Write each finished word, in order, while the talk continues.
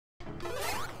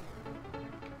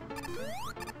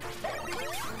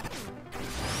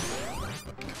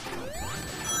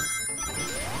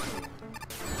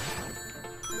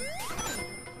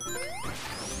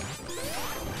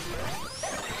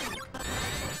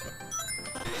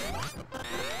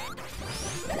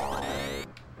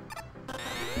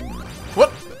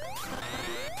What?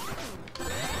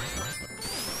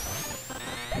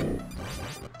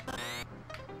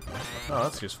 Oh,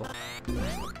 that's useful.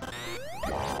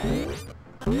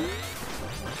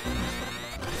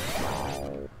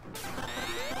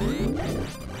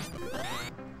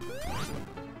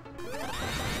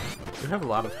 You have a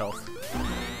lot of health.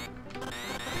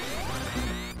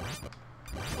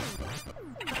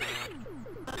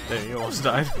 Damn, you almost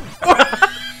died.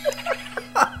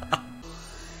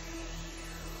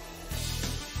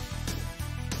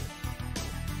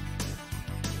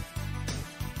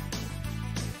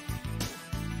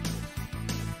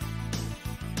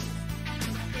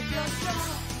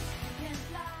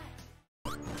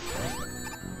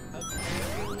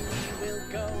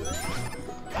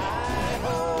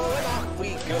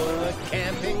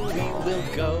 Camping we will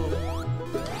go.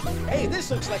 Hey, this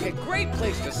looks like a great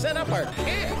place to set up our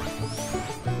camp.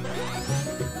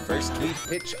 First we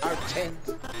pitch our tent.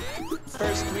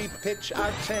 First we pitch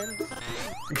our tent.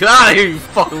 Get out of here, you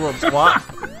fucking little twat.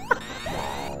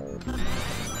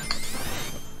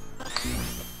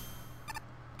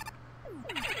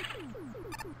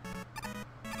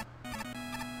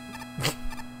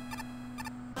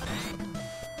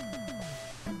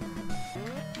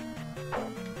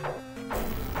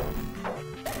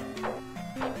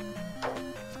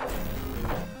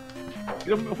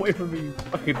 Get him away from me, you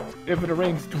fucking if it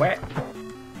rains twat.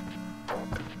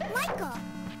 Michael.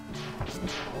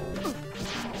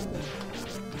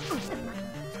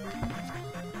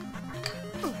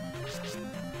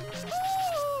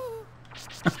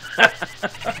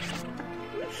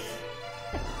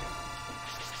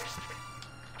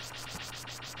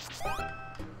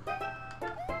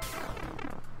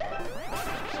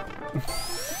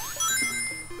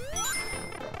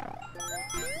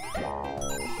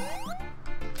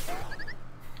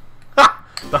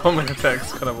 The homing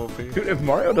attack's kind of OP. Dude, if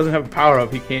Mario doesn't have a power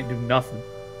up, he can't do nothing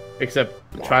except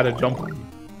try to jump on you.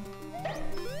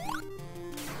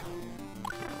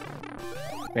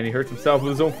 And he hurts himself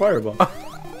with his own fireball.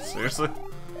 Seriously?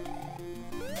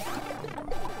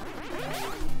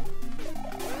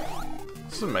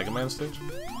 This is a Mega Man stage?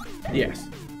 Yes.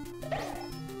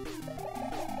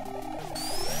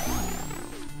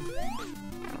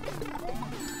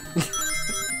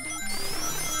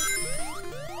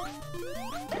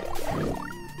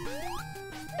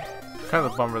 Kind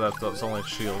of a bummer that those only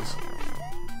shields.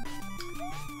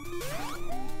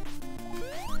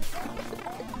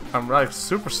 I'm like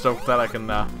super stoked that I can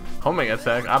homing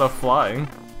attack out of flying.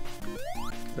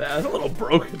 That's a little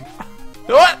broken.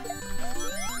 What?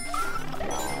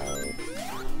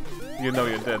 You know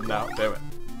you're dead now, damn it.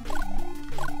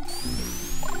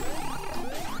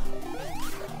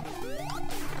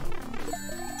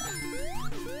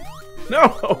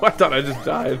 No! Oh, I thought I just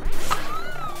died.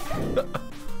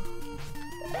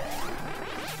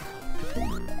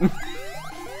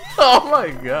 Oh my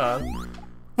god.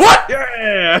 What?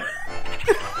 Yeah!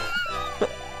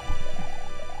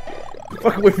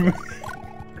 Fuck away from me.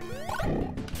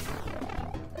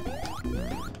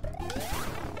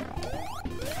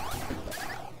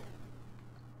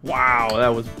 Wow, that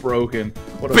was broken.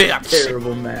 What a Bitch.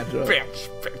 terrible matchup. Bitch.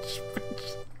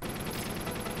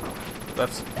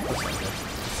 That's not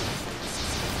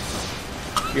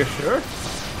good. You sure?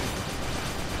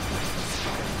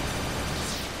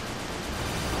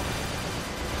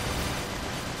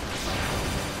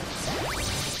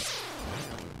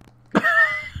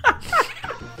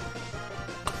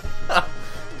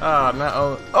 Ah,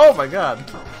 no. Oh my god.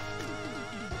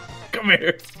 Come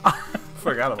here.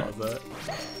 Forgot about that.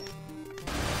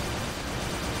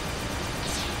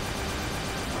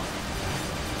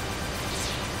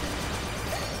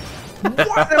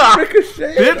 What? That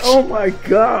ricochet? Bitch. Oh my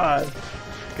god.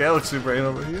 Galaxy Brain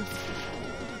over here.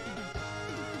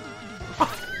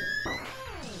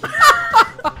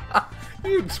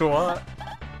 You twat.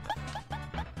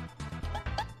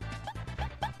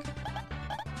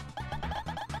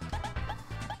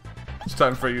 It's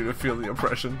time for you to feel the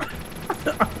oppression.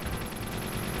 I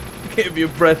can't be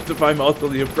oppressed if I'm also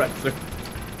the oppressor.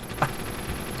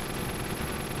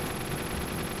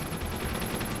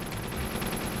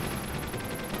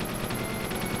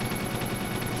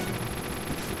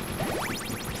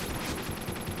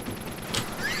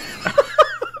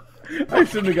 I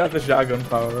shouldn't have got the shotgun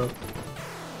power up.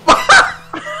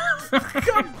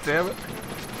 God damn it.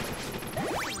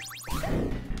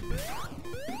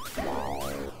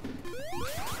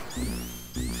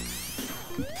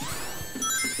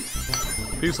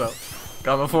 Peace out.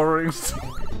 Got my 4 rings.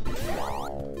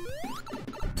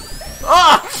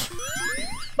 Ah!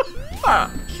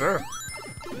 Ah! Sure.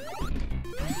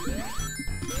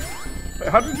 Wait,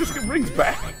 how did you just get rings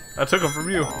back? I took them from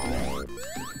you.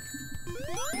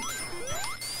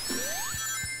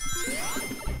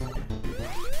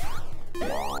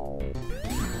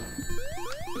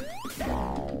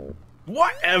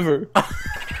 Whatever.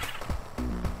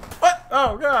 What?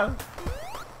 Oh god.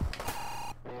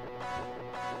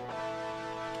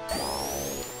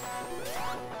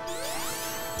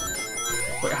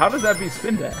 Wait, how does that be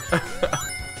spin dash?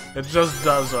 It just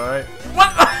does, alright?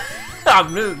 What? I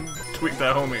tweaked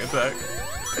that homing attack.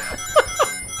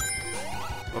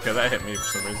 Okay, that hit me for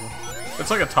some reason. It's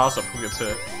like a toss-up who gets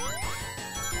hit.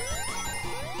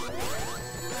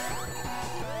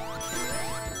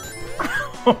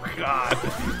 Oh god.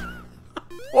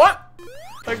 What?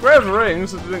 I grabbed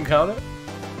rings, it didn't count it.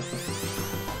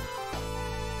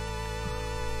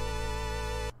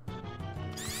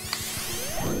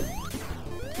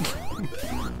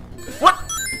 What?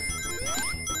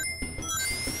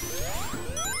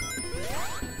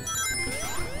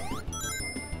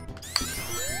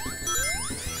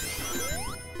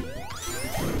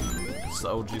 It's the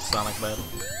OG Sonic battle.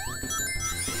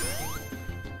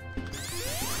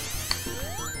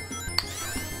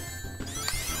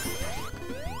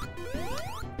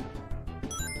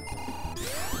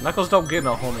 Knuckles don't get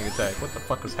no homing attack. What the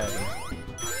fuck is happening?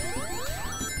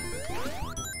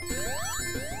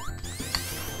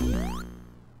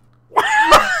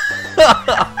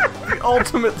 The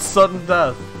ultimate sudden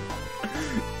death.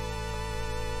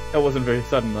 That wasn't very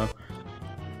sudden though.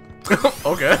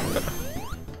 Okay.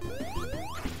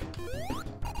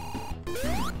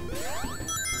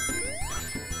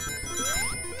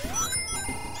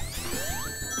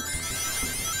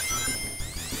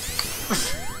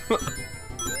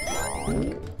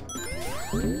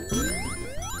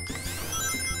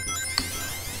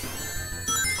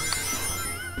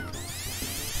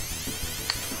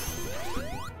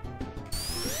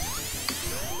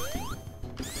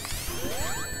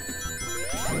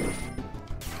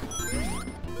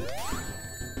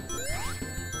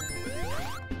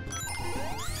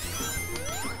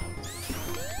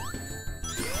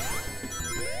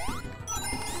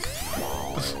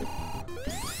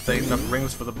 There ain't enough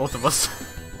rings for the both of us.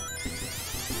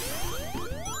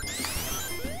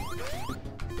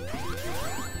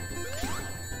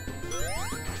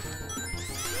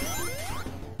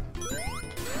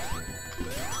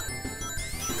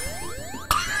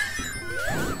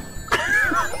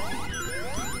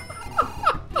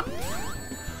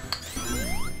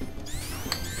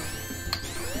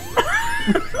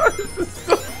 This is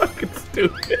so fucking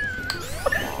stupid.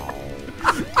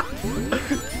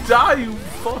 Die, you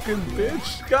fucking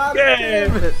bitch! God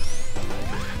damn it!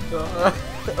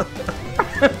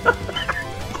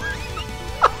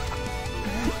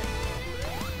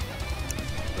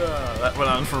 That went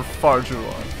on for far too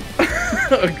long.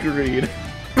 Agreed.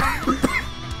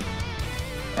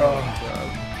 Oh god.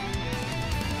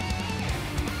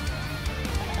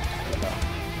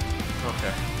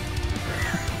 Okay.